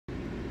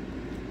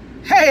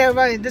Hey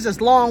everybody, this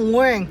is Long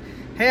Wing.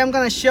 Hey, I'm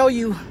gonna show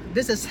you,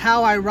 this is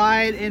how I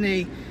ride in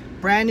a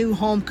brand new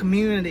home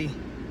community.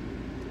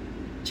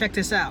 Check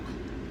this out.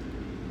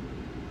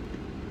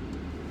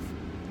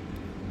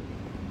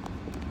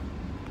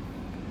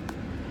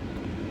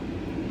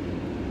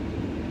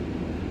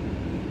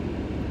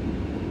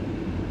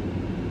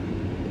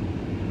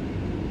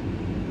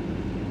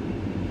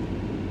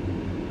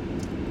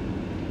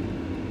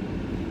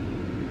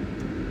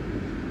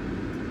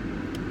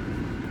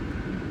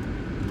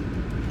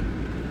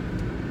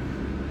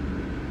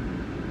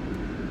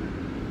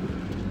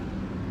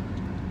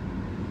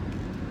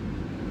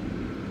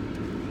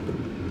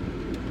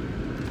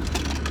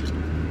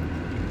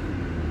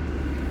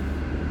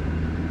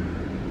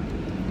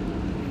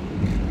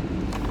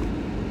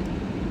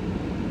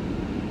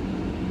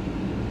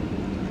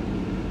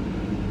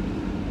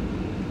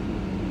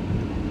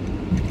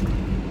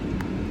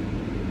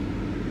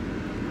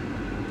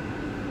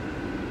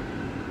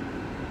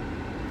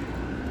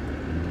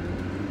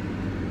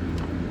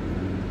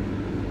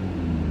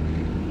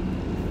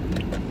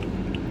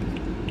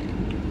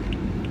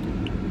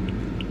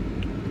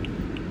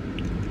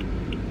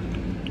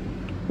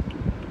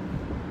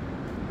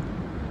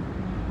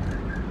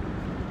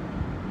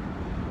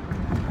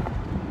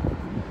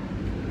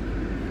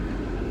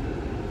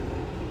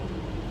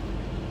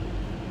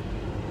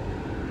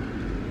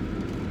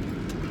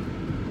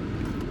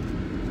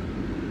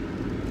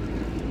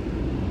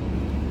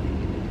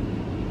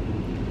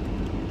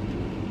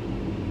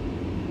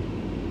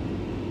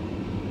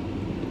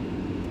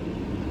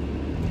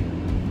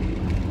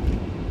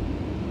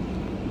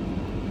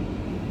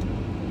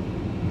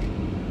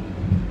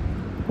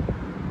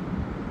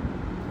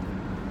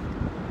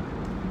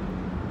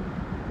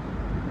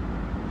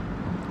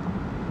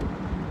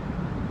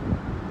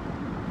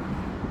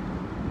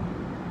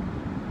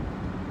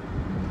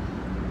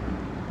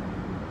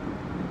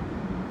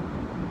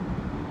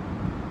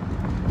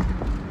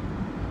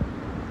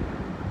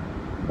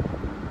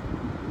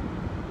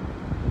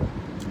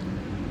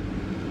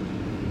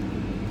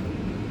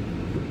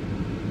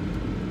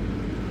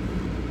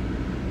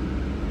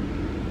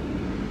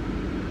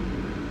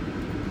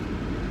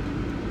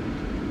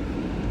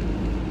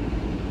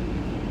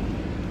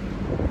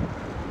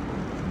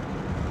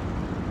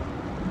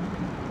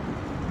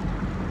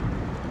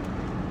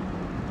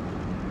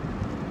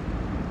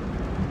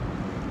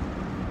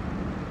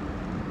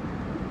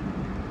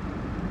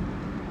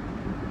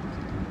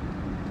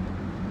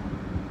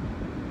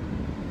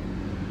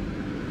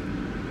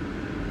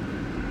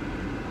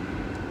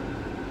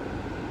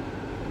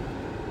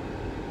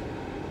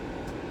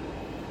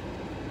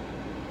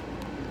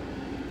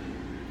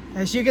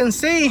 As you can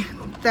see,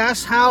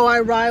 that's how I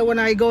ride when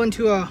I go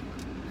into a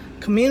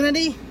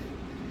community.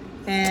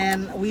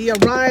 And we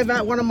arrive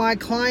at one of my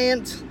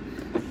clients'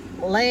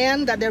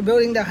 land that they're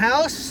building their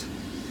house.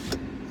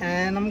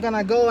 And I'm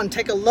gonna go and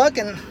take a look,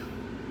 and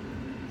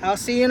I'll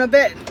see you in a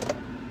bit.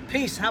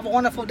 Peace, have a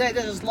wonderful day.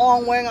 This is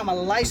Long Wing. I'm a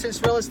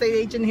licensed real estate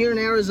agent here in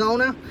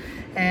Arizona.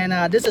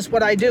 And this is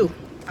what I do.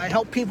 I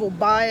help people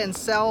buy and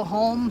sell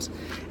homes.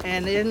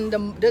 And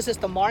this is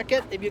the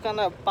market. If you're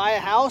gonna buy a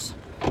house,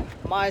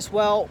 might as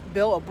well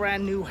build a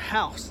brand new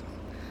house.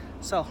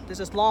 So this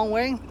is Long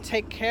Wing.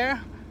 Take care.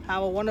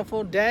 Have a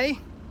wonderful day.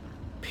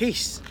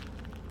 Peace.